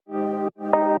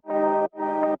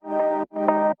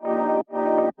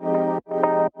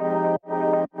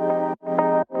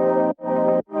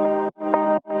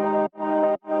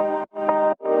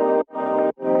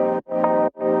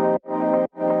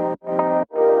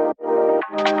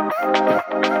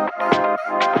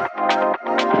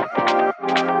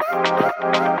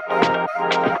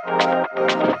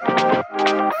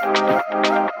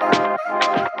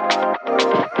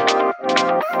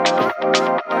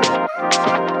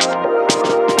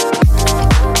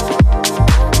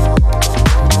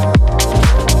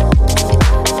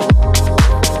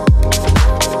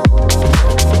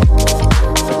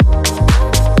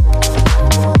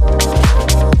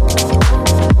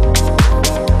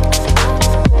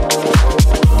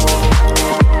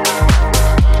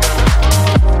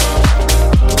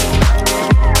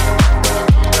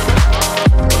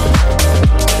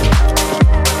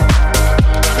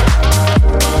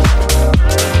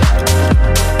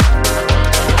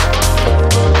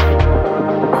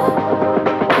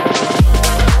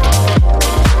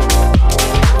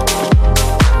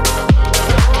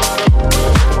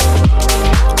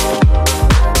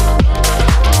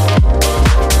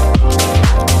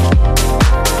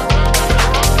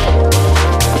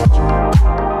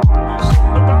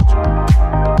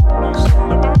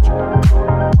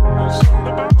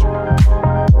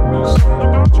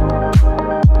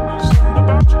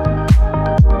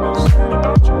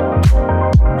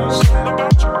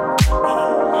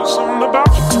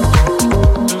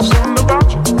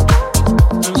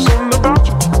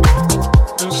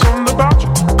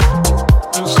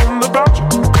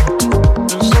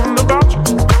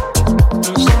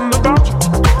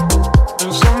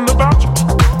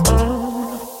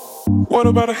What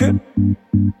about a hit?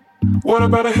 What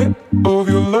about a hit of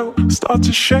your love? Start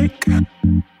to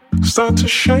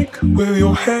shake with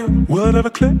your hand. Will it ever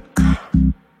click?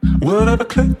 Will it ever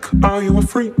click? Are you a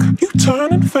freak? You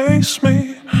turn and face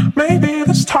me. Maybe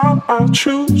this time I'll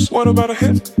choose. What about a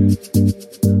hit?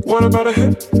 What about a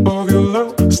hit of your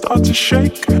love? Start to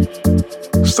shake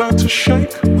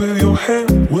with your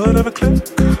hand. Will it ever click?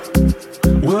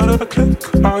 Will it ever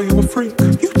click? Are you a freak?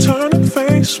 You turn and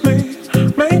face me.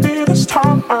 Maybe this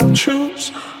time I'll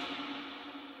choose.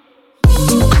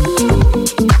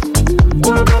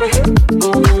 What about a hit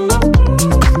of your love?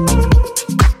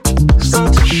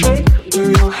 Start to shake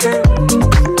with your hand.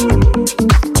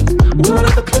 Will it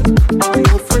ever click? Are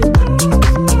you a freak?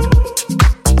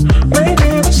 Maybe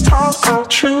this time I'll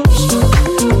choose.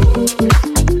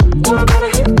 What about a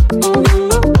hit of your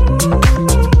love?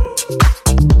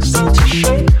 Start to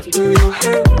shake with your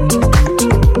hand.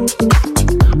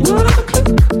 Will it ever click?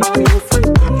 Are you a freak?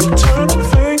 You turn and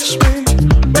face me.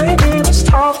 Maybe this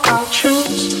time I'll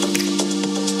choose.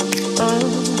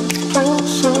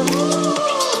 Closer,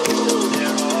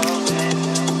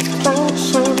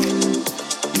 closer,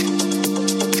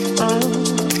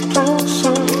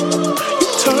 closer. You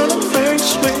turn and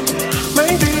face me.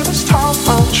 Maybe this time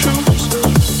I'll choose.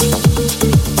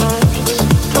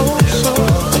 Closer.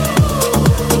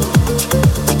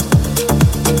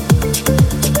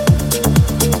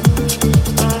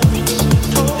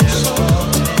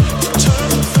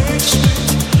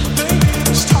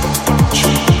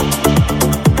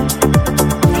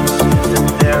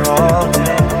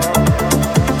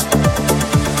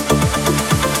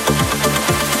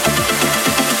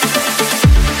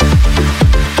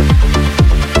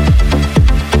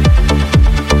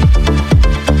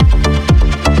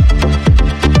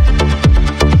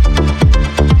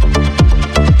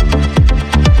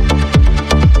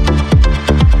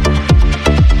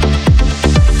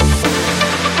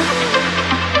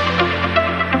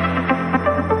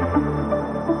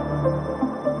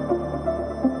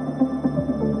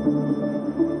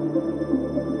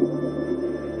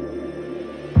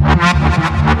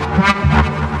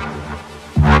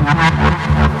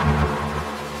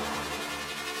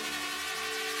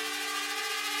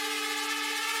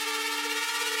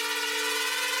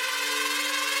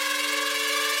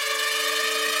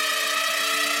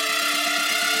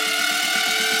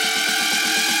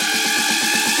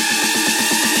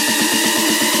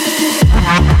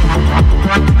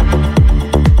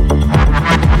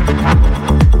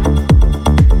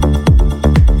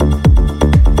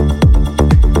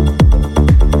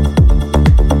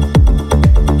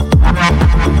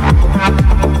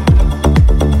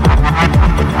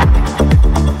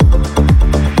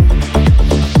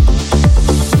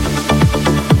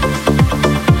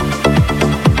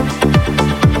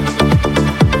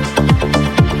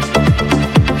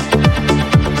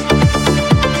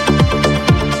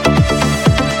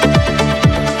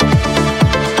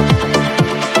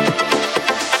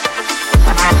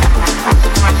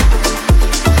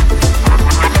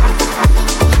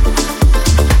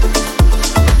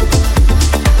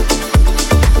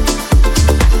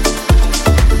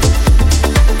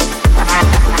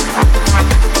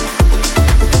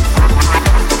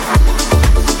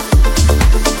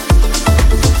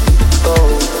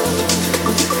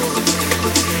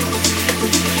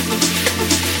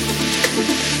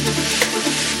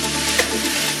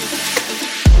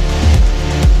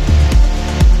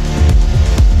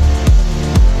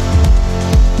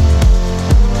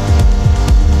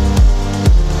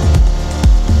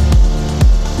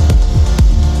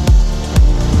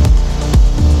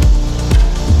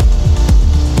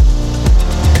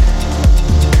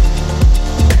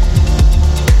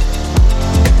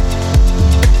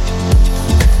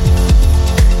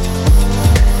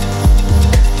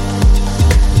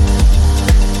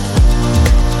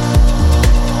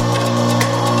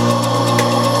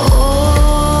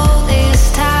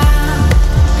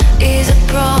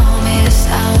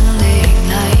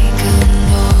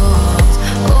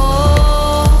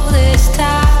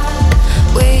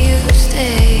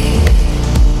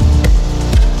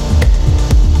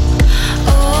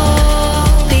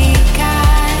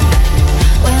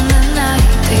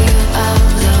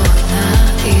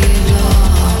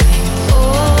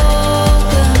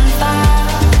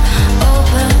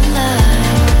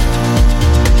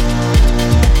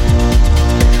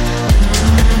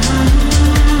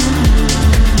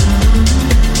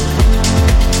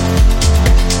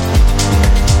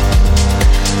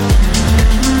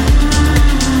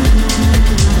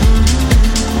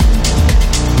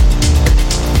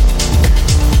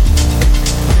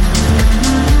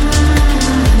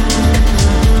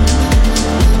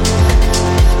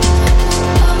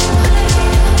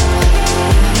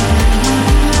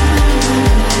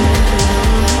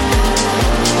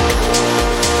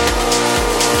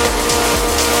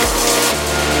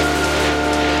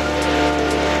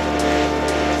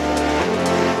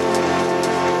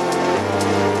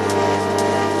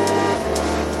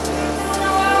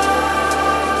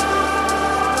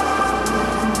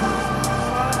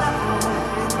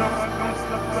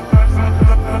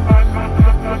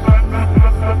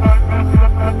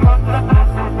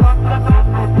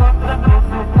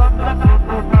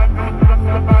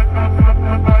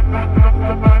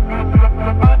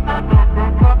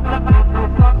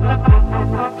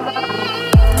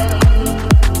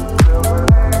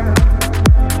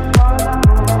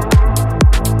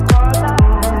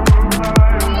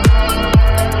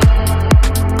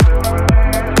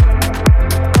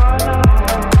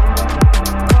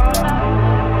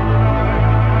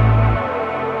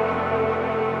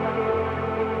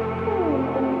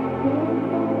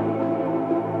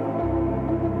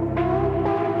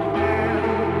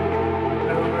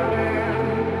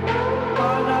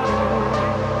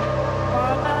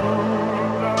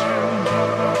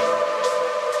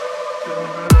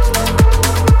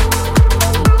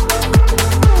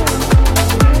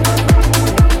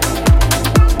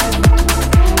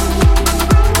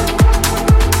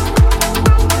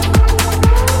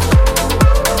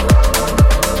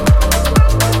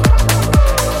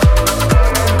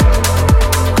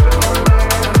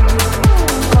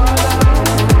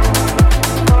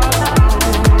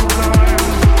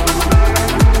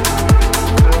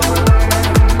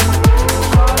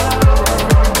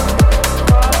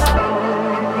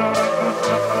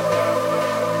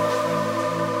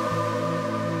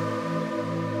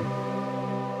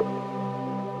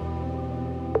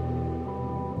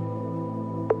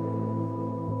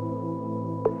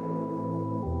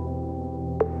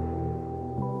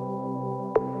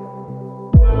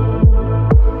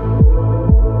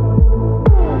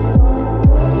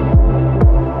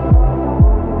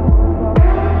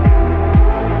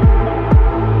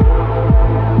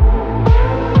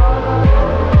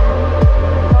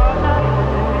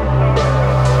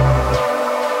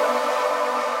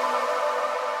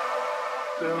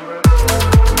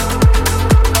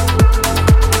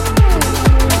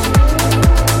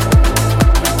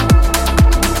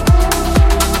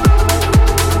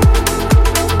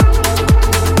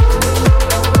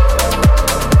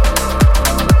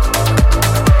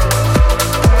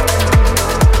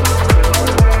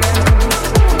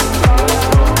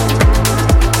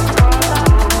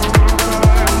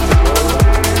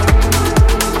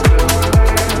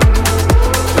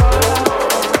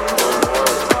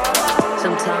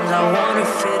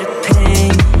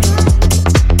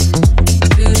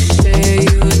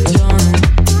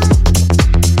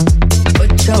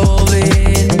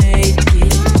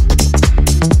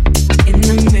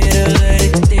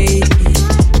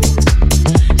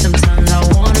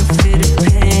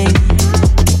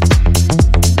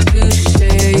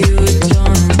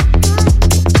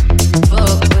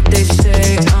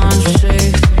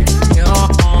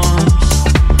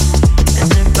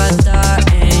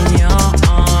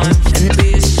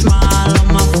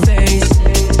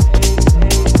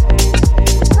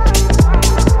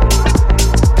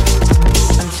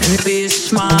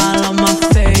 smile on my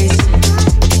face.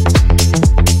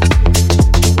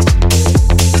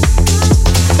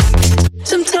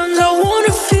 Sometimes I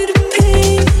wanna feel the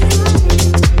pain.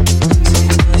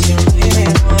 Sometimes you make me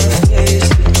wanna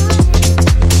face it.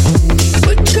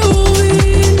 But you're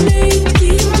always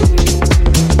naked.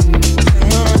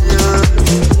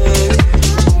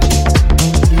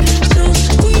 So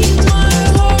squeeze my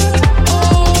heart,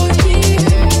 oh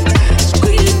yeah.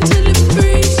 Squeeze it till it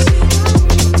breaks it.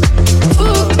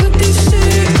 Fuck what they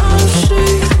say, I'm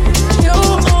safe in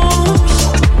your arms.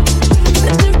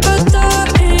 And if I die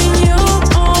in your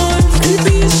arms, it'll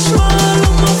be a smile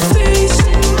on my face.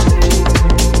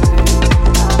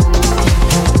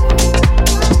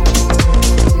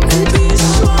 It'll be a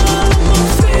smile on my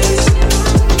face.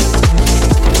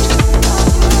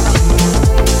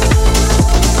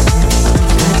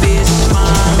 It'll be a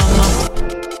smile on my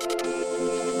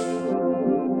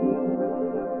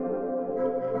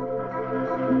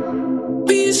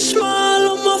be a smile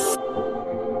on my face.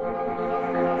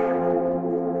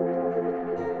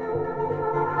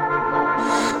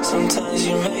 Sometimes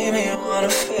you make me wanna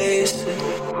face it.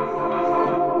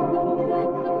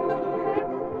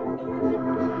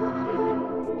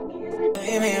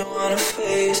 Make me wanna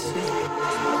face it.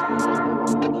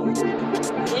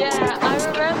 Yeah, I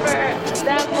remember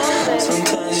that moment.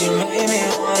 Sometimes you make me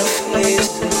wanna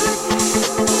face it.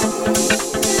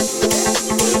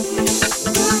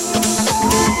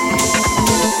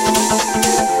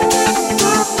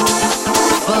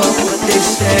 Fuck what they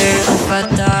say if I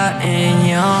die in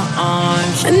your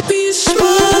arms. And be a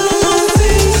smile on my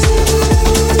face.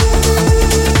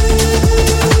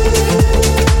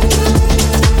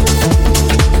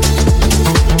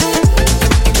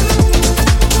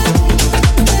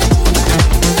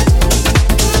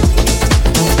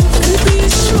 And be a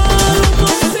smile on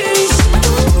my face.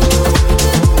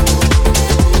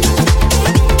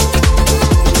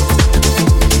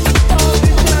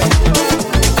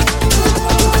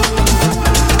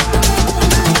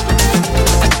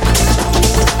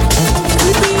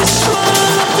 And be a smile.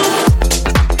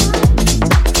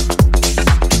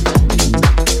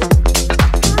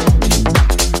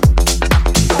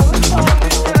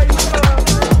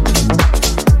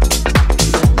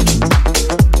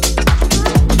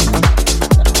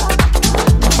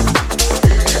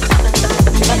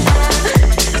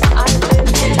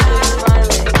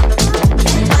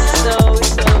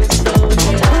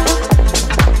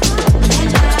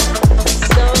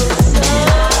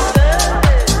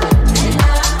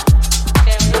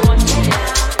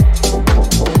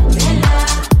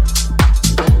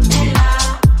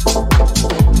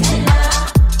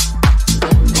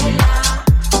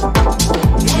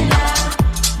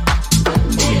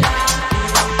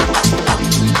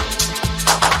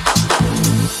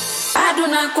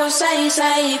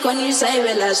 Sai con il sai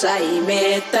vela sai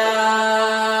meta.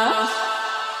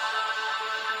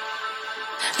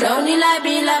 Rauni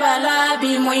labi laba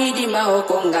labi moidi mao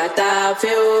kongata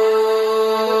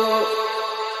feo.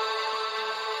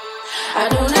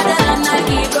 Aduna dala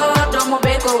nagi go domo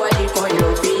beko wadi koyo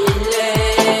bile.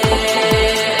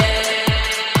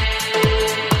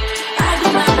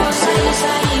 Aduna ko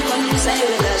sai con il sai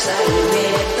vela sai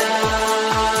meta.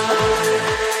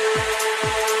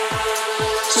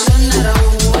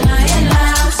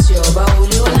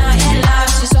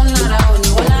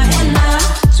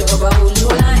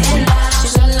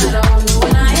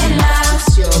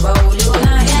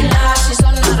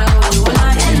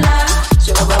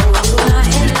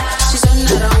 She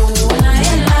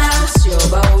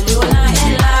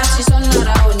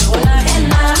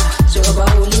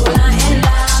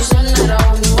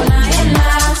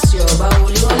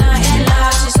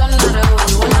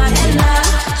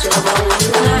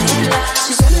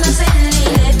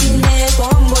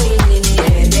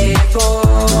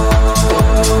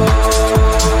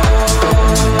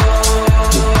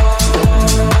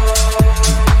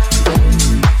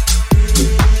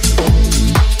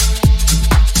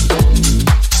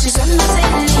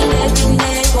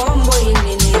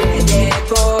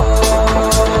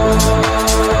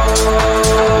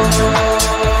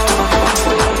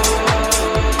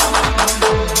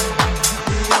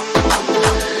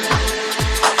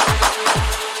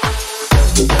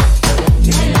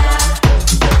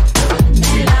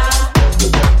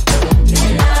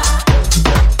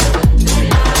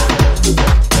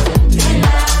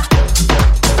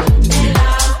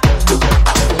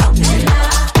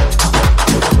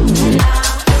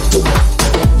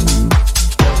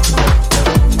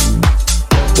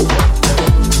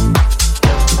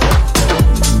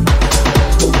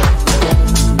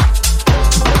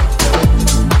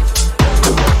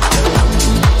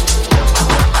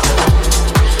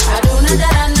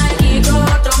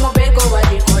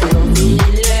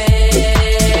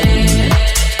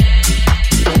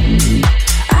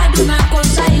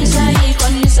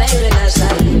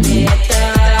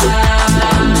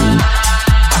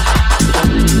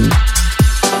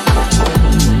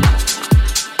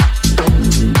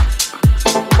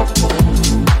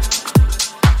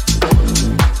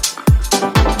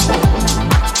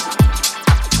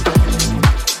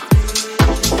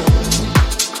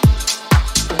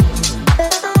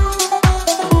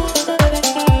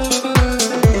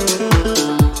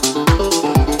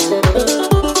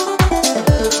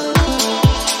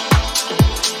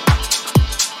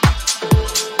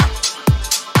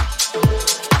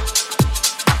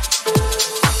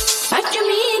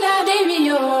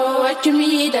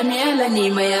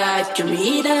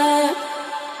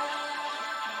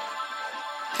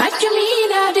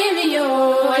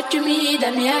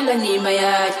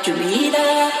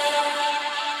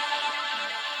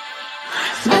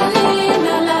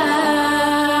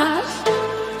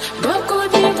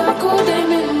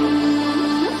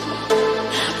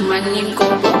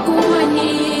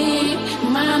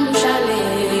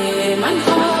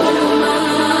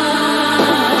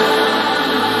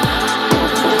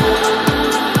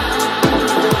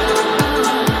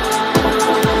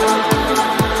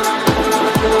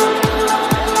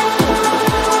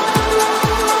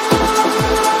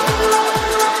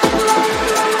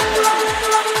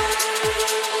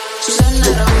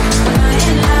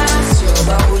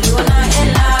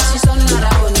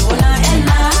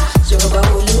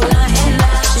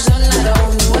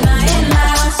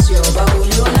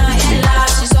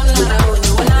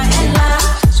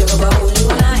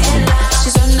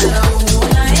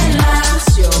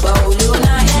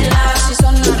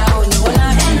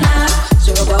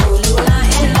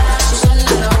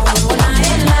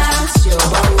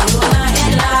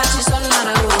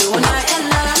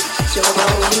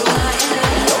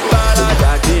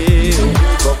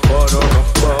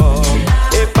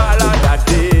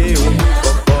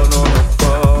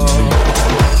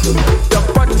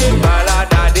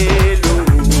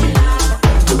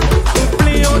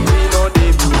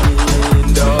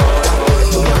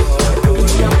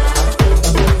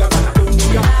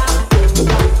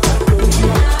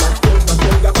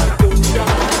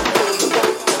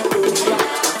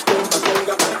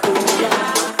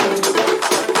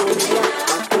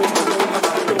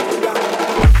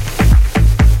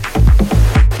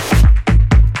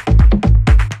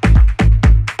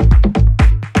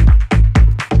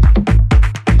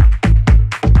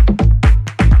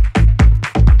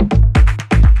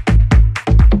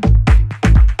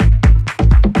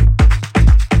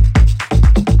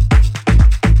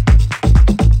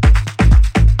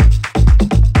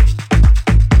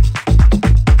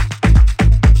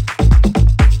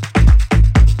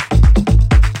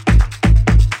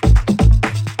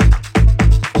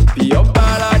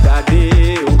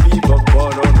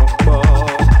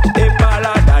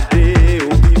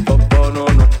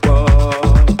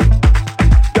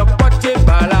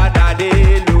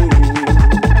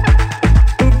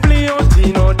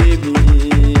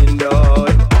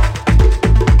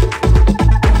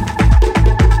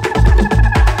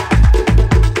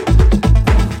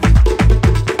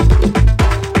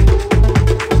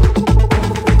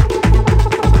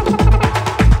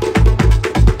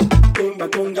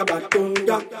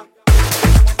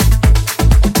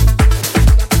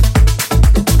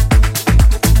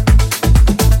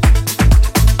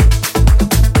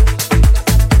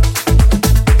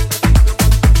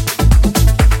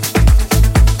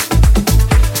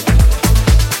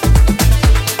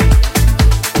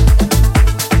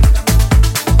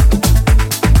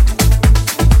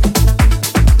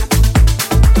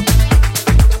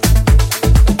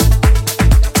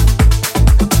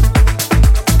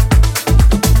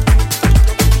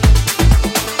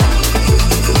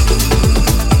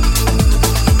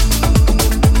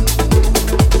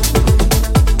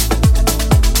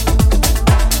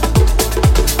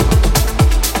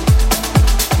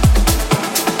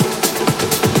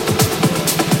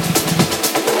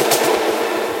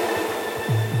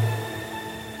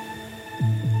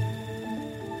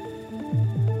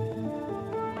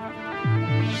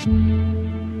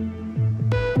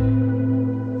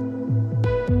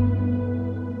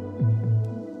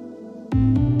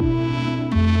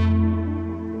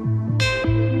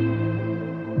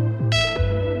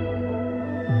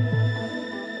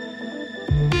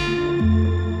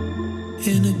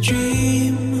In a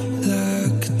dream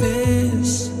like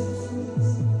this,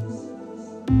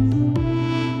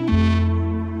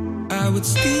 I would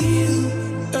steal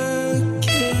a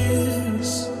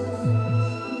kiss,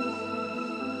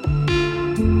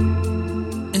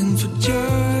 and for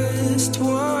just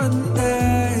one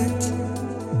night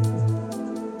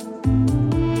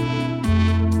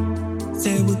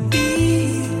there would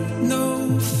be no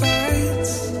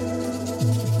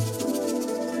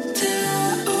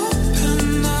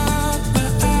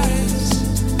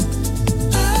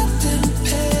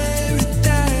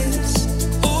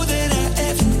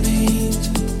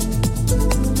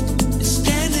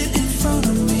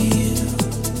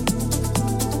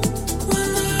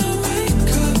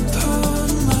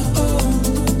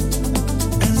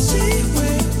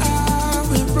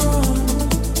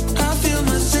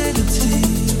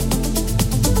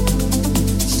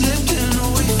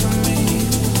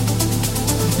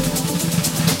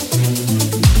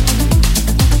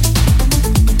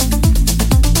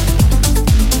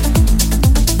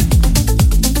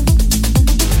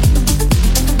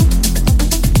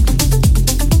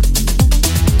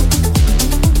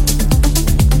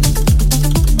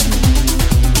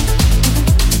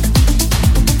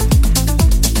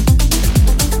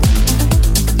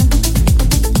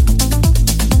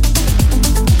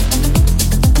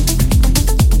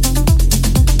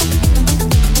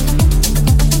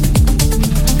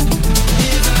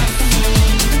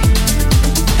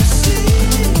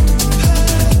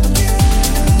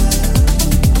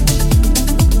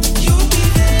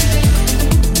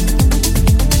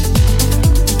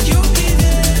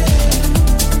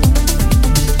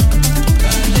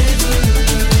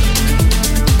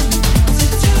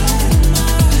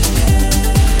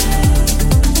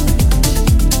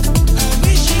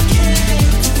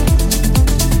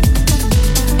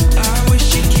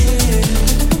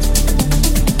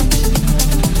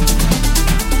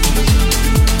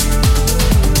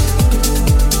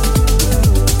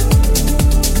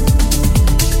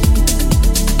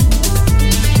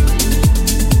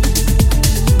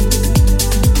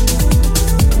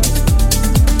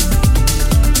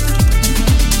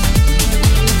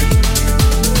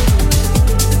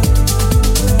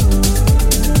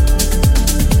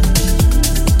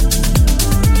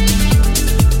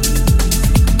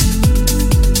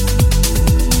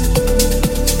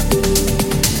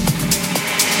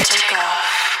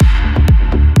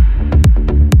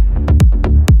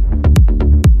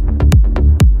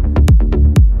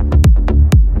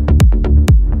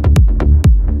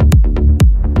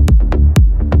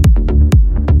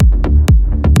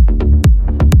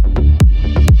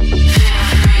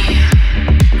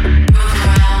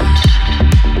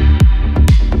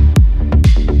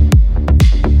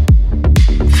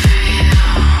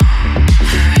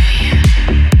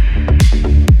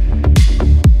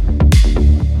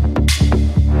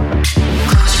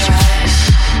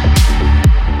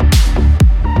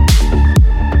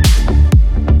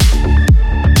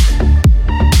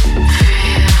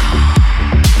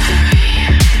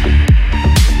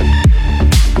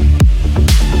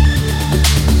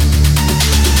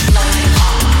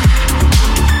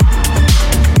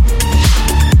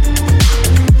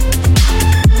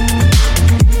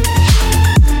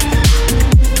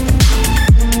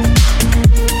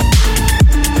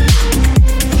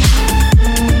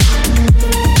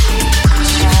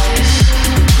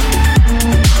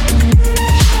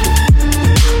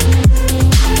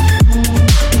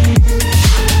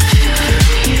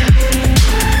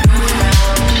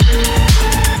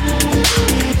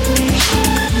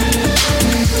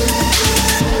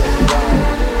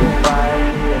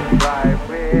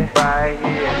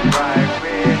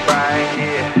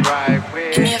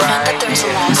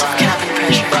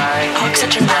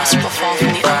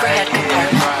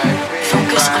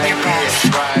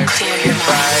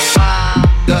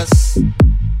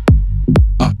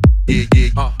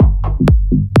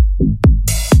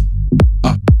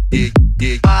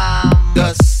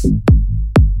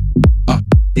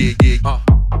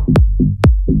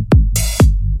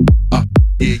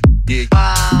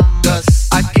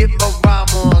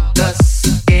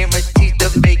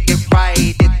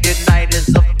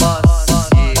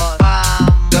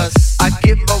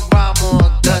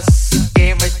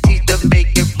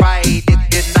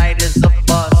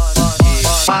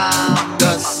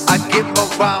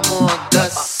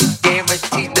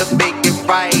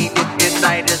right if your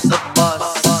night is a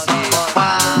bust.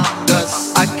 Rhyme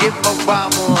dust, I give a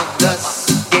rhyme on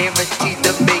dust. Guaranteed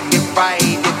to make it right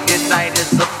if your night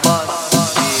is a bust.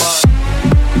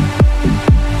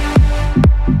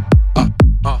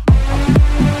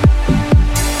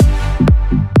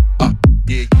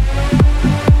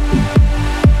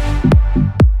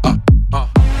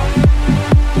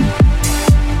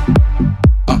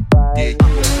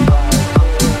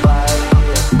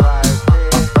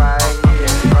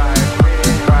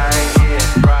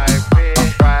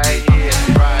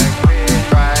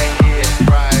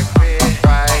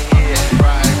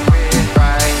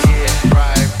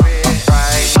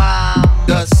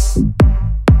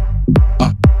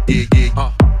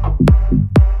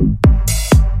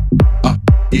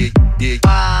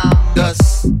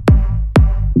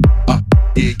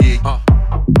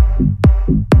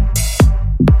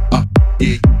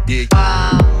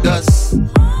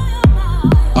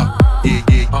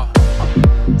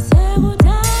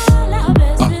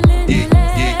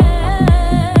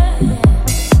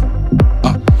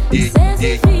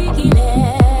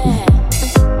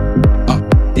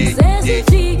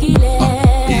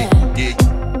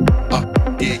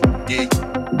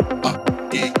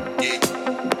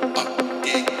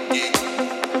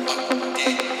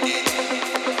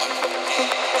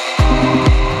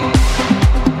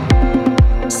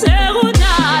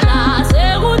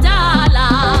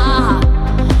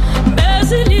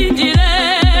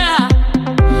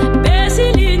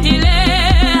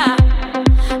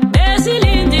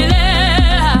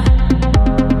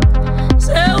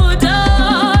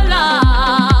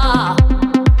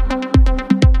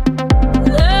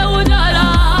 Udala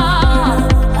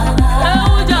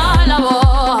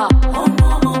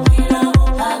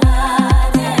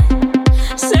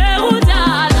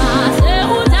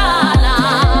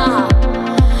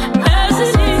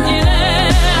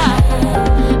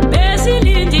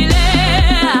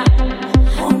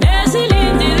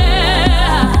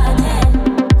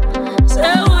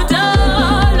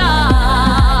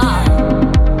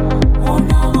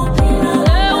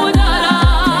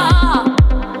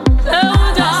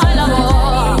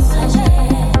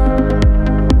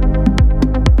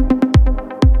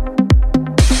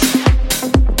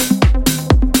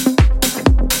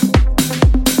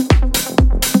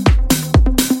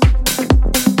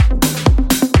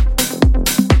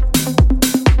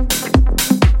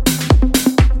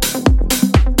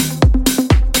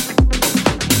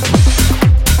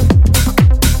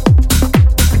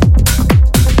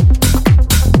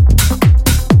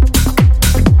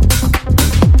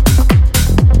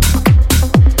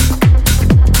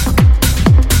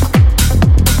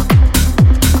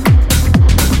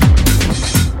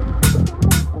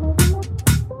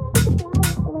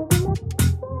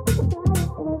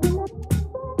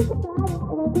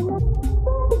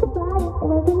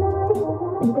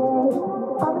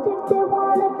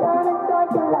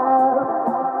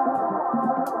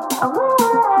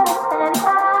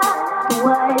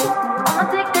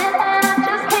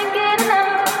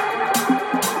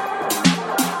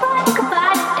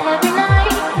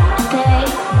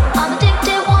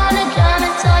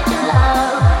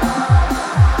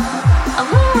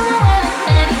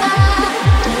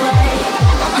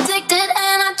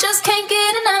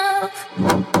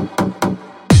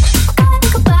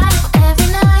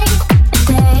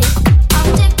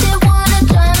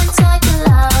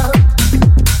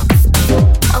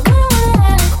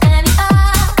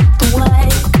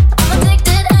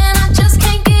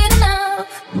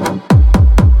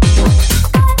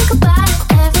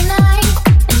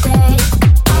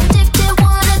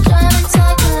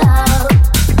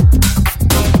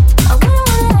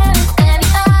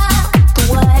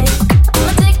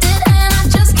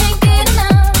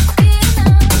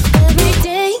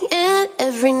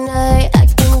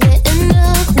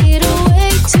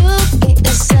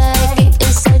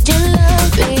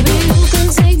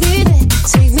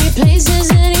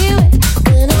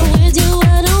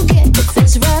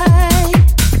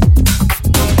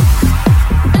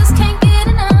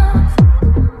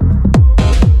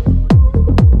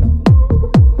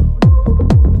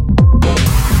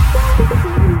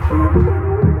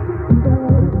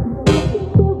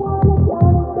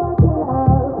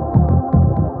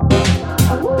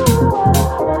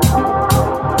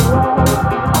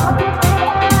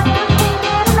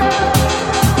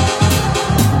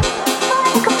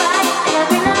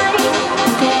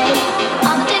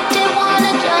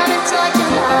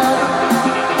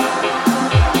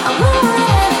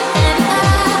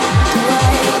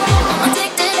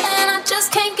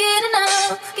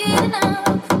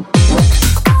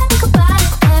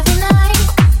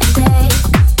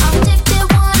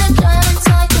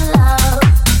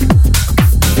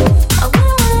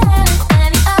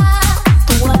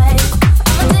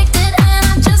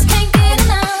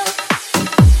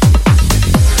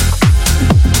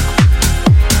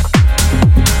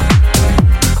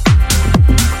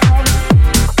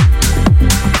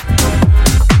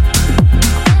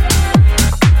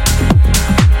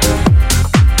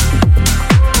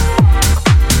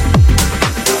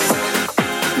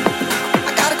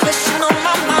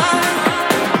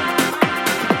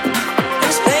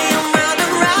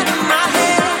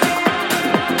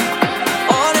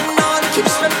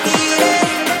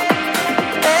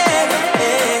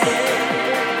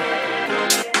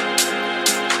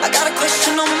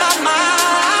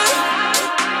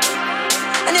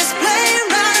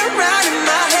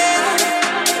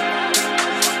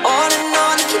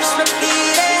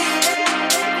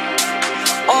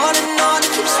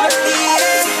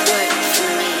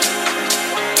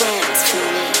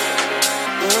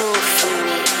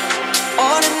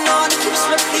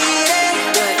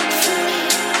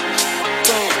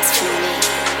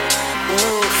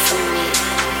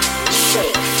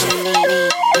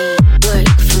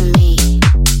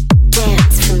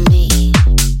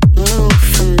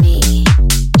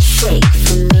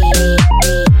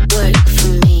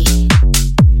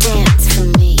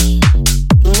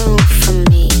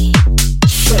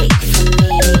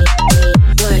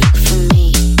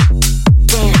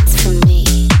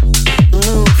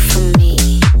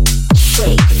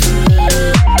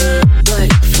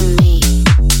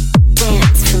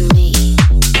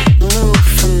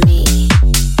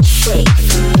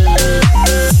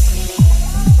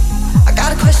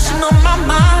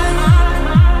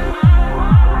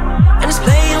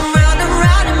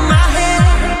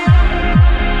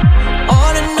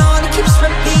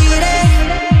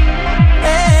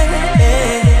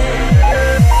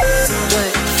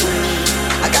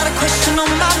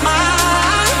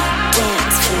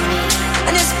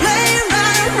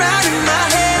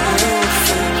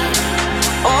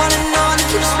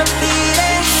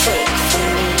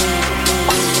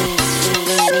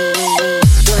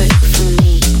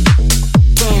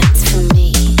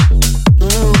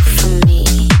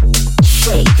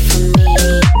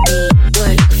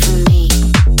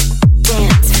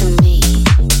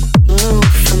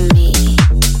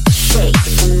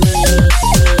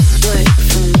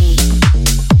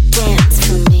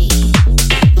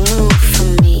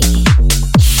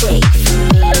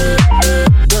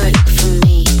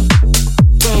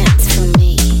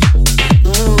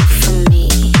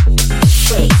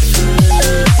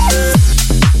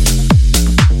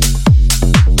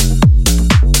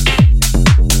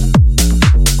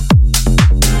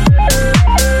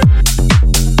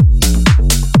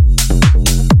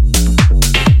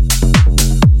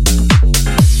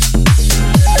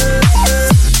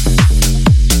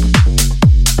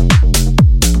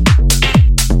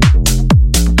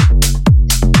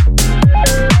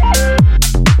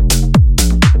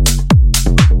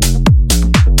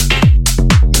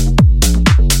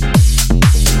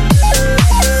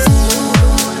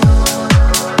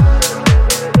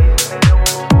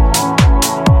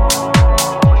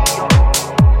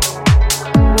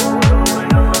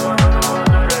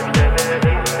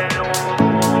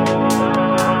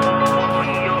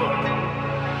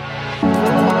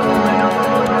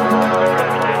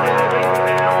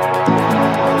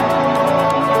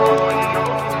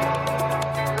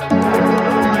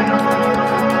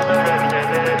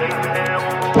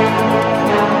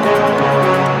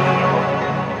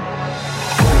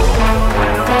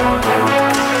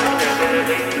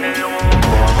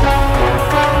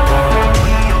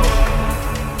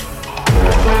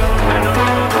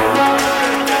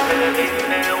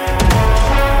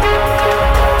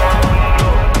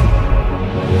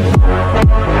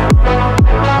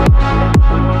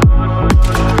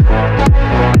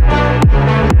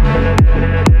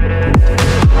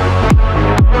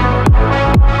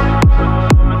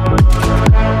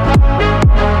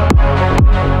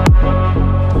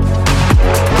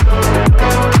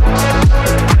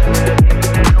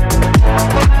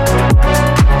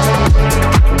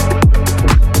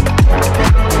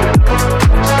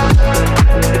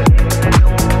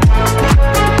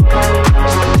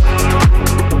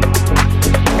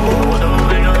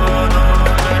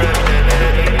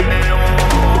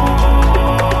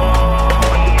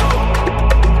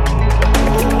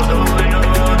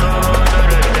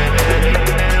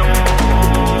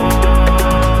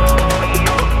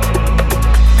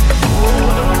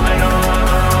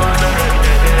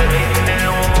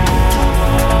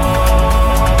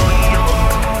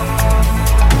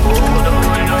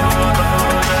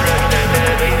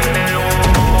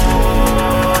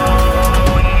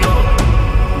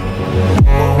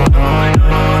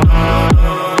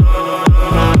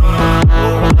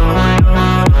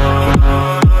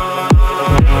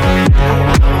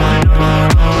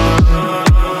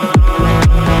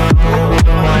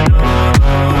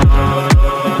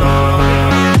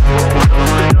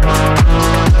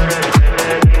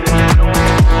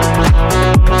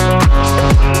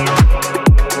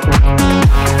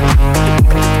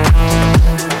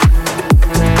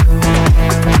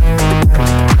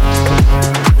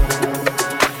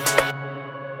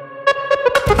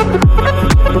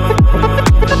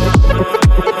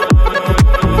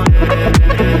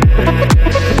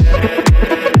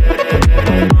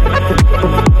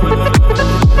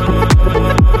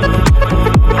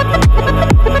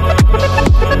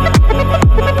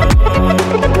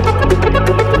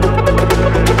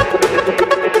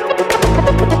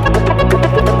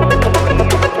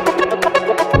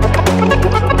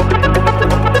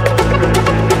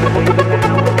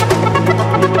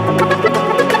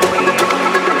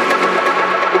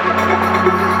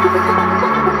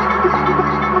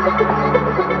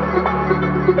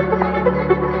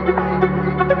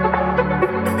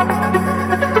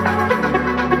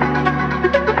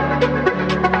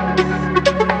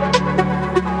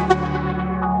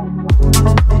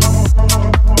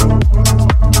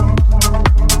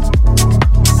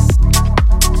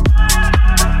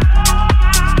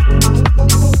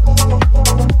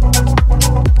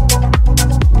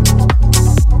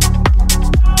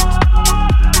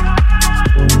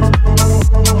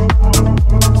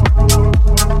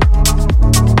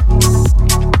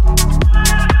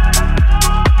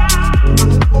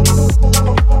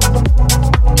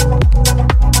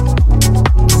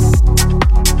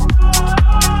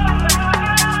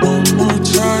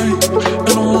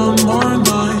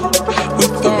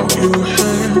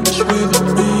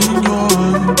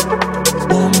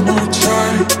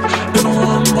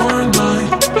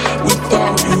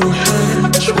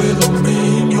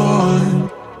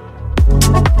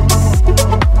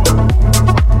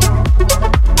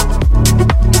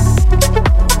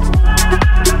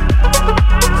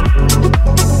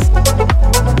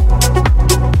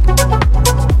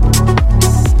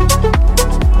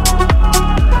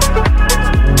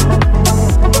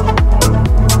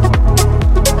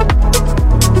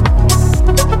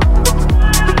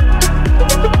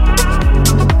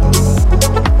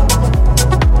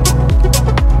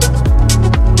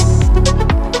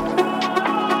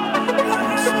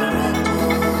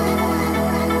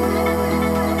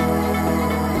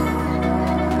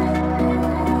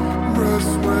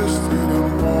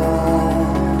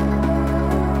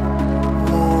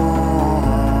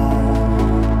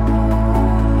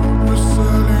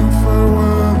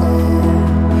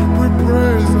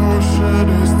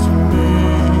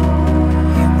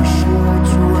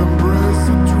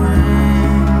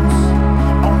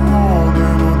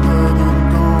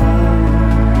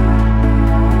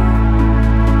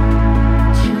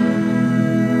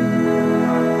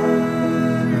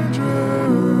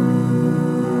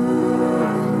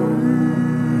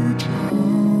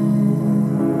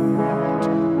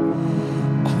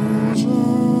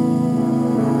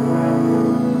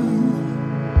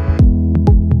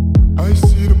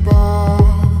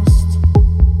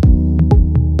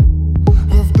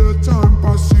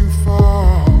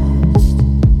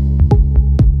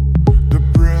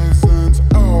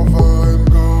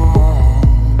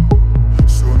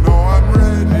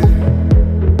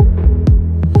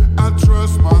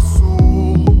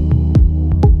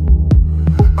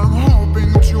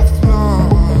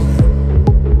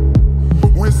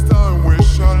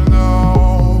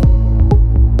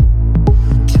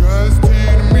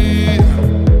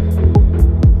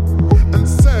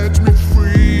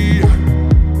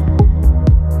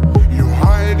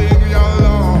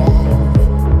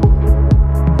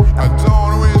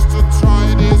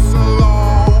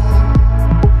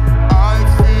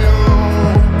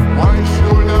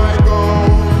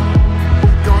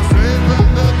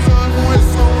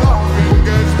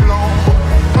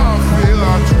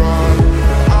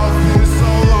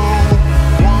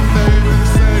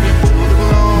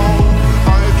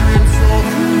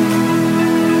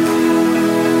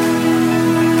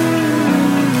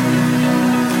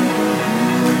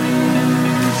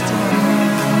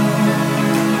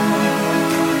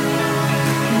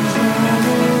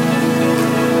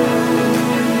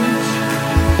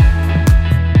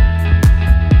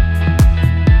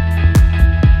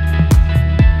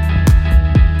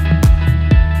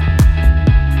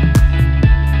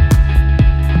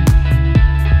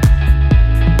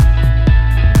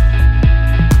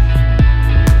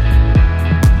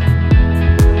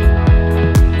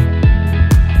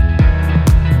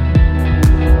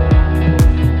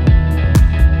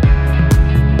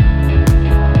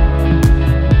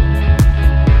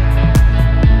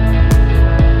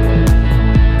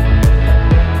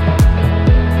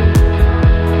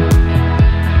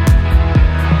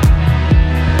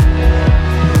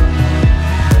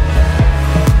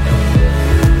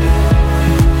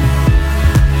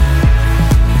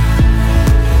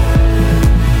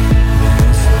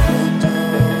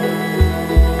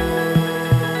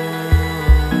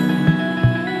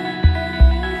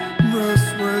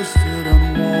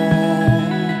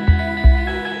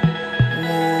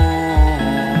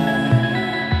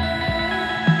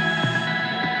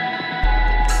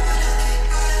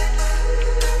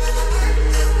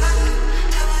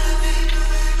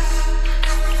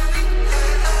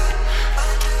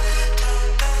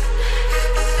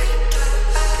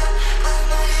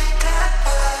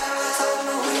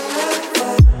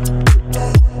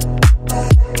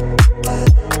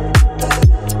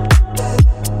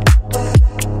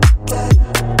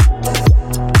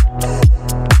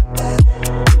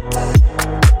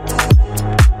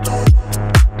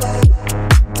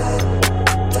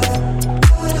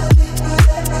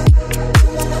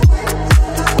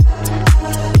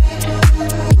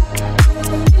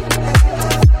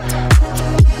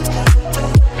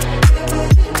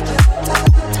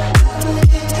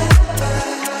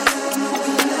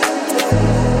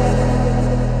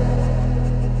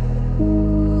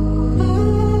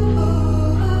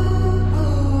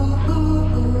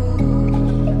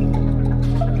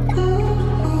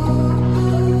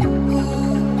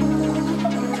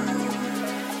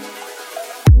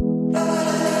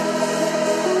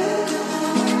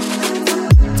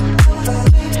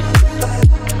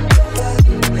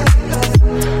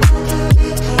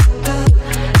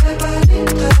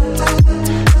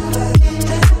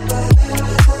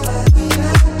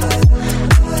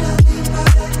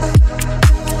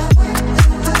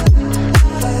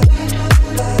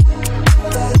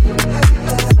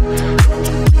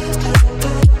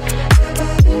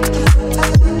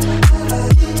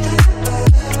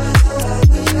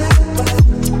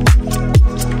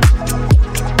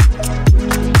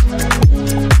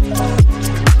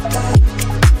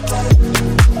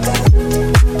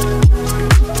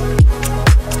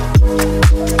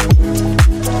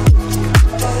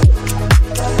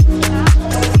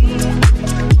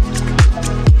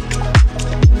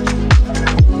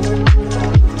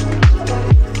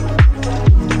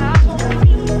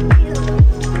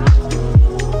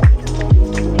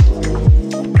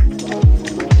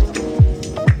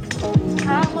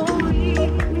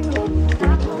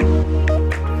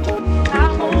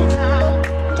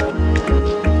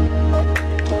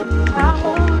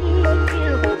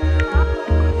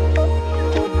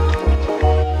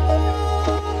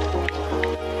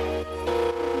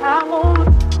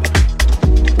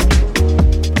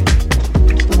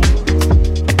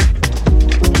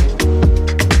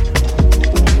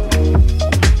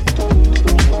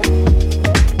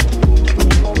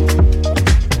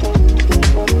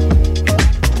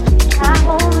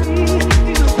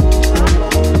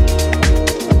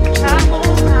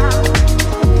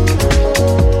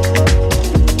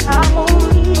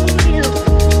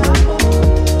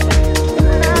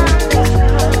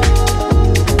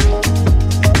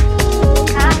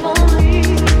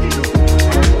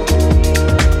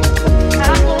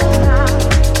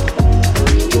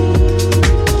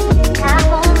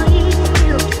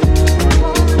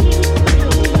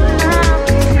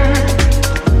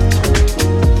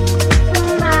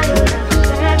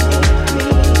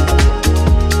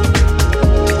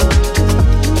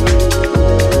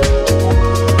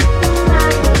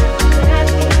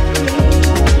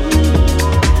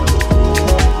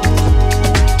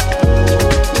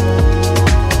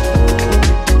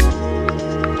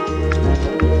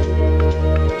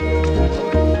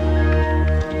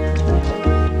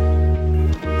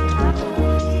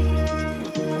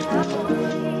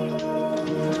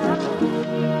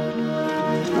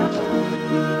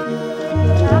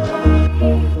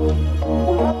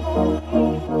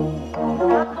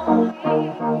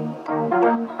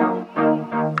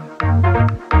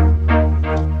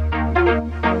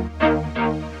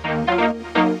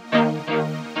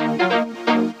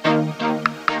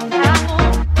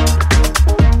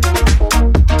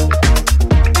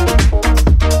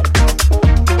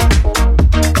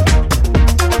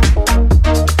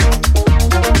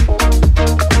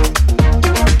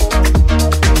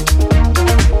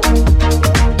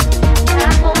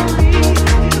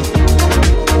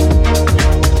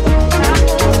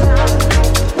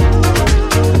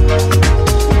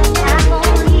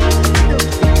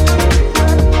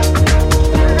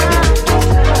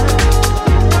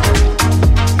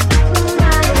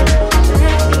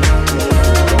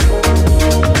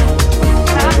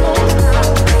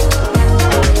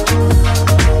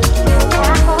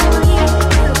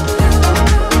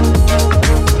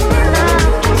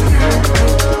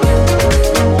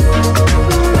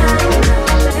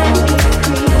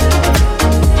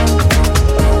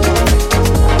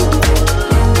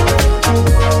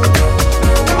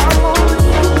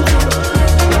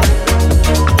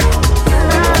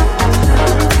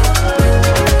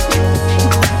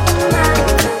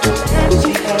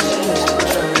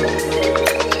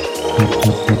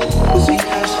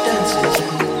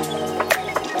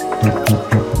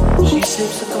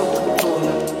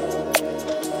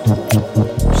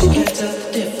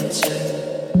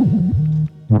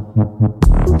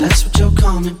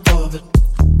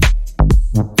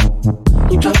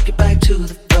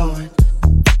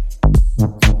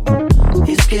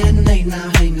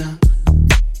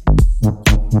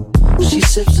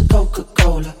sips of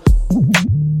Coca-Cola.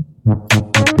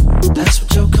 That's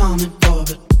what you're coming for,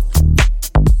 but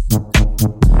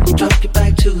you drop your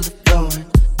back to the floor and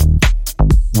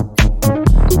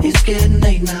it's getting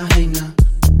late now, hey now.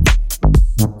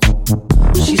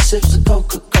 She sips of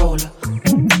Coca-Cola.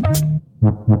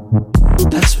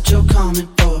 That's what you're coming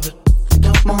for, but we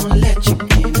don't wanna let you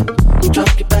in. You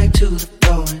drop your back to the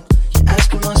floor and you're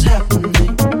asking what's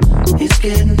happening. It's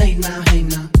getting late now, hey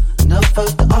now. Enough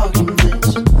of the arguments.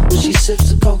 She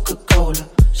sips of Coca-Cola.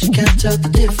 She can't tell the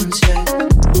difference yet.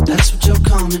 That's what you're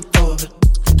coming for, but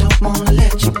we don't wanna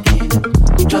let you in.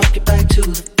 You drop your back to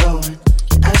the floor and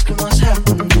you're asking what's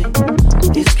happening.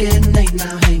 It's getting late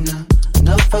now, hey now.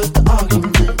 Enough of the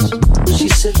arguments. She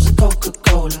sips of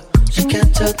Coca-Cola. She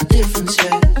can't tell the difference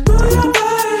yet. Move your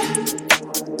body.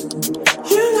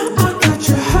 You know I got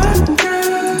you hot,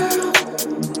 girl.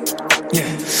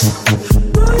 Yeah.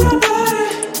 Move your body.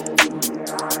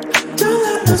 Don't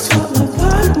let us fall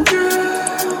apart,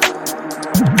 girl.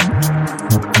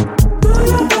 Move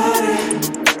your body.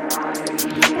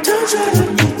 Don't try to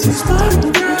be too smart,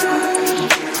 girl.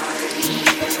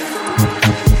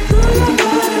 Move your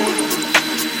body.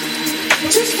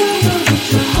 Just follow with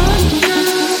your heart,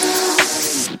 girl.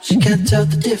 She can't tell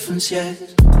the difference yet.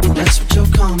 That's what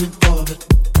you're coming for, but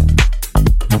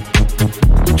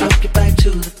you drop your back to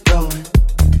the floor and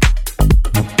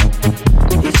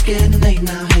it's getting late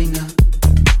now, hey now.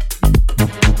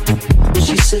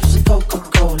 She sips of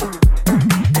Coca-Cola.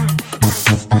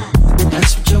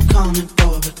 That's what you're coming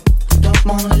for, but we don't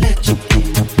wanna let you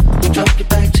in. You drop your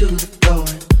back to the floor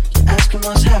and you're asking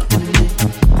what's happening.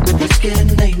 It's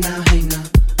getting late now, hey now.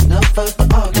 Enough of the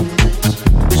arguments.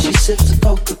 She sips of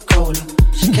Coca-Cola.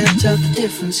 She can't tell the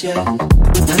difference yet.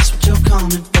 That's what you're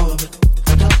coming for, but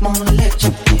I don't wanna let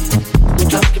you in. You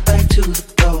drop your back to the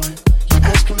floor and you're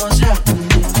asking what's happening.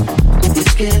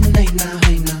 It's getting late now,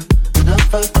 hey now.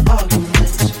 Enough of the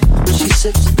arguments. She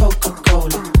sips of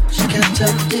Coca-Cola. She can't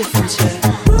tell the difference yet.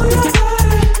 Move your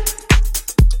body.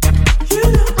 You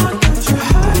know I got you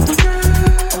hot,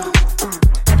 girl.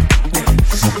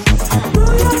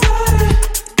 Move your body.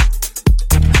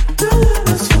 Don't let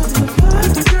us fall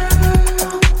apart,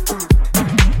 girl.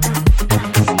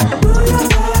 Move your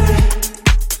body.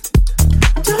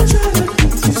 Don't try to be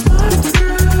too smart,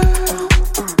 girl.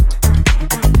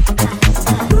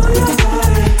 Move your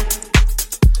body.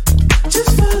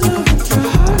 Just follow with your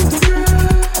heart,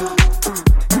 girl.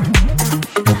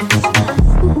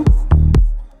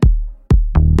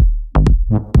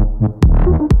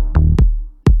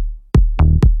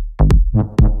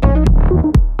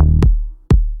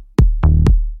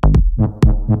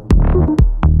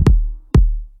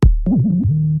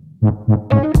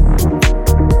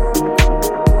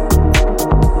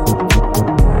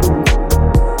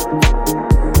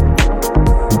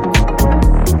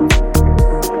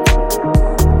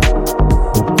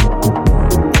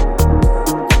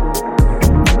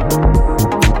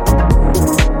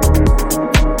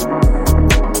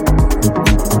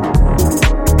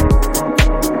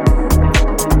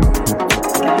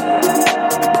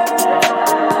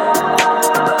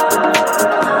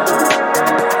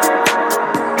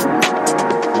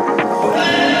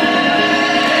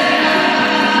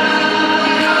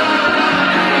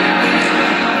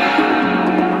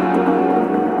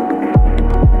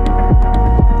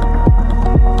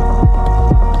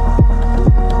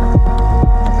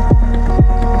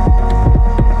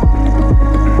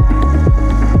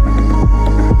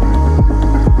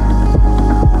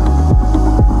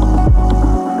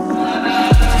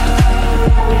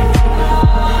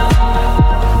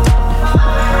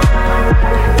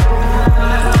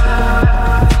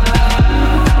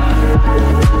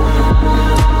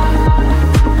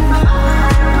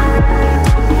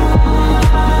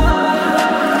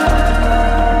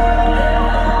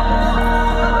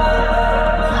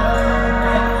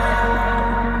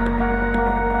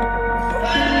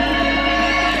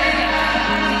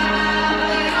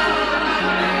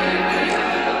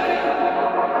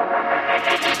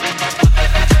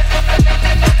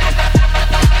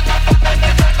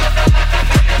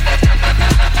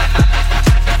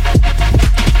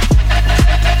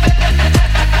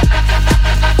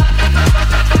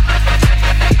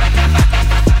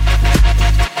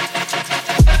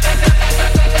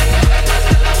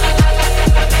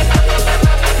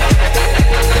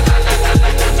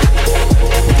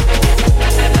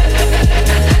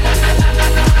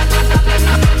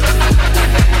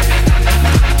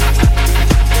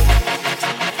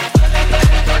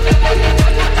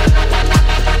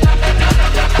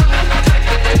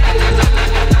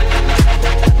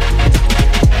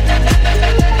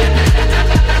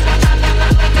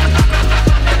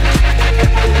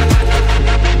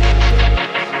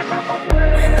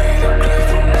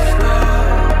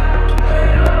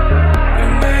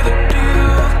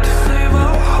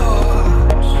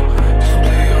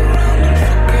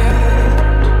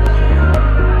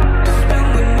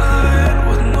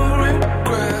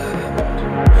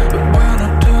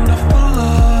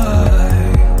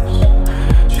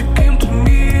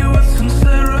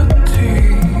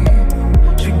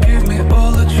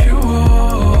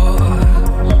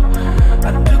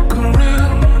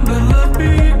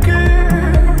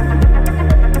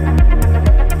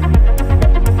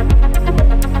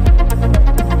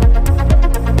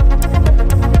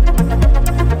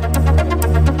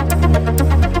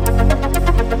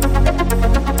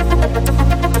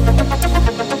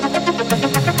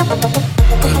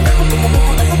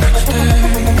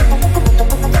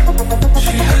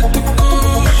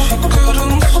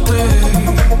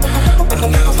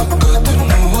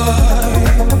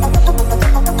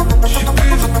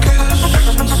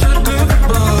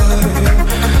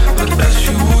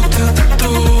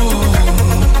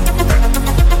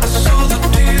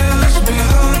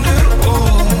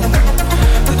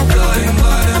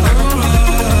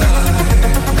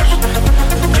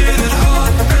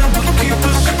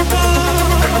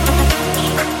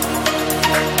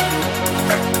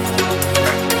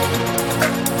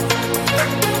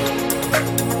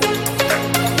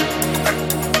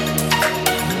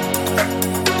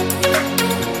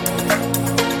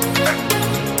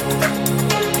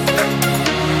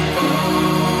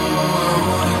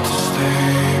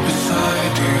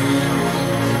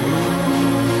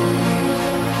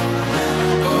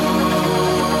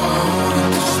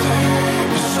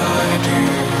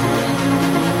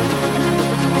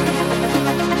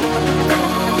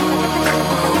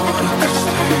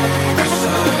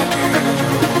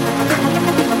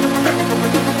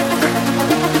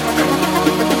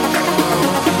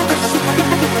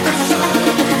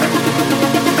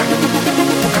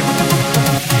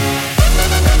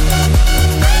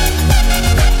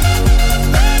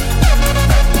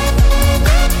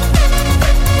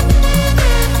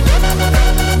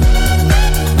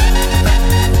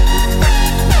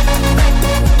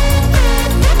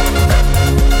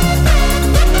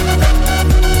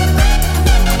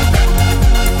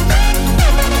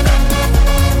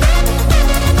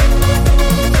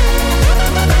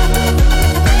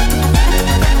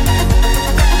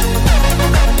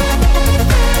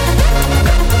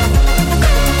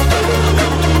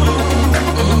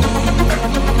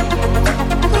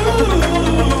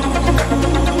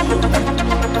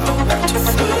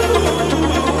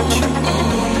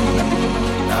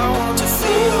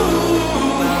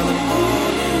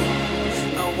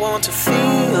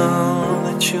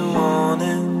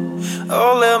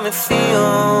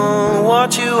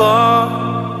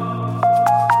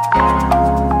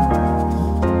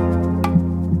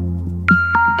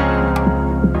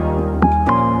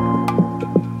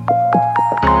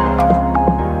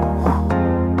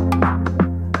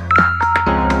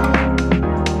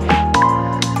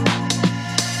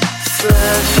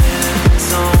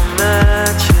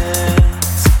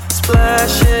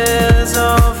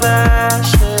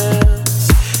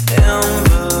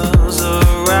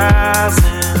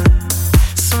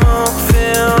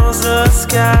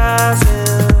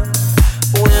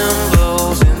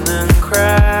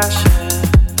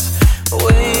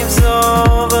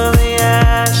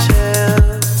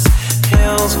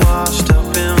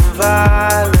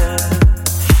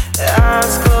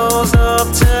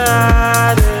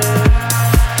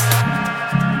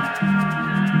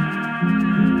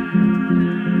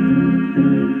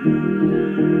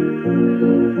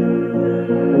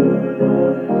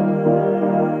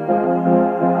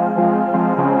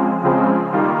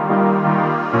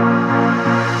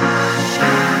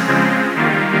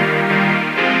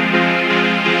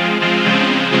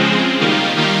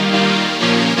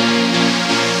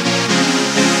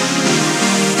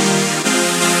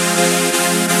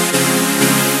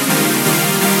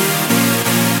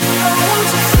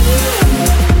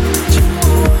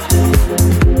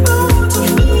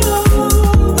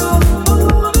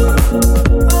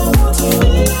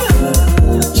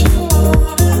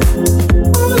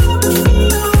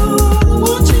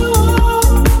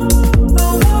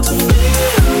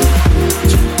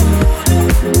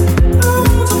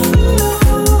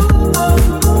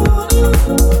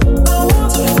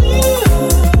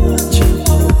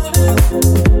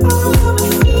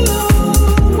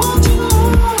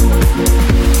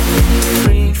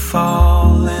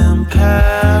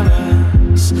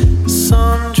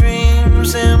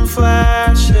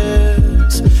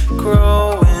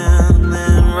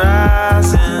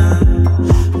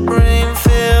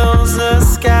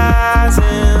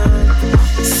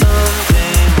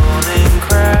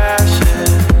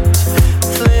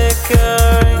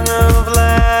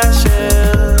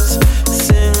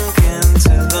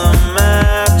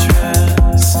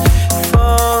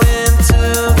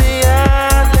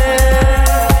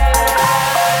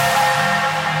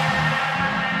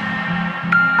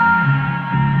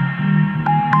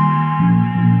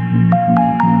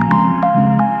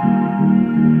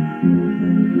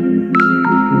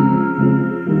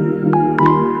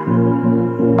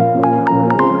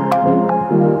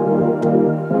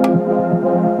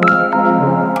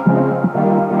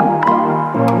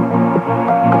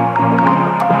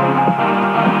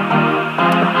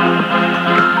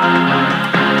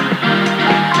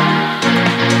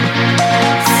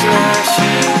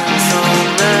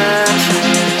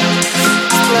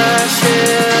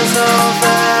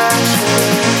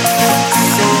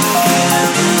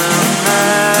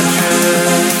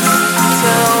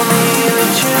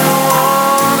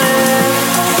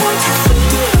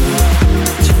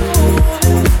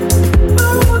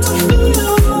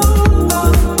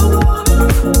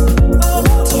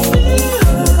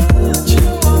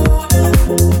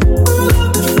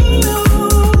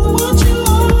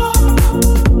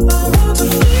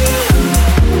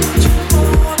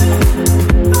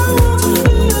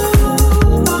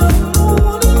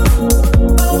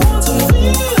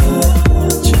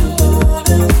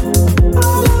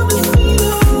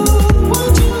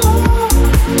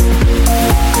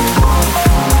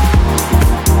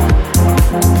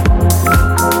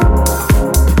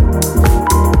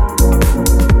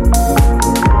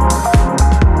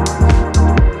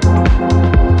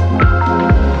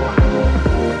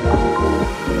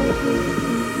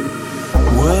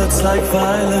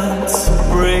 violence,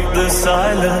 break the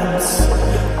silence.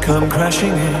 Come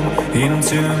crashing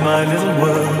into my little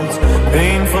world.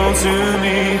 Painful to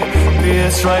me,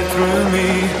 pierce right through me.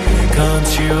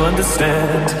 Can't you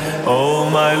understand? Oh,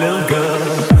 my little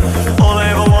girl. All I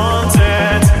ever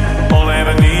wanted, all I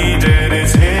ever needed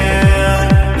is here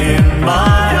in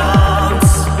my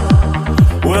arms.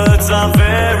 Words are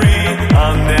very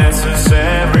unnecessary.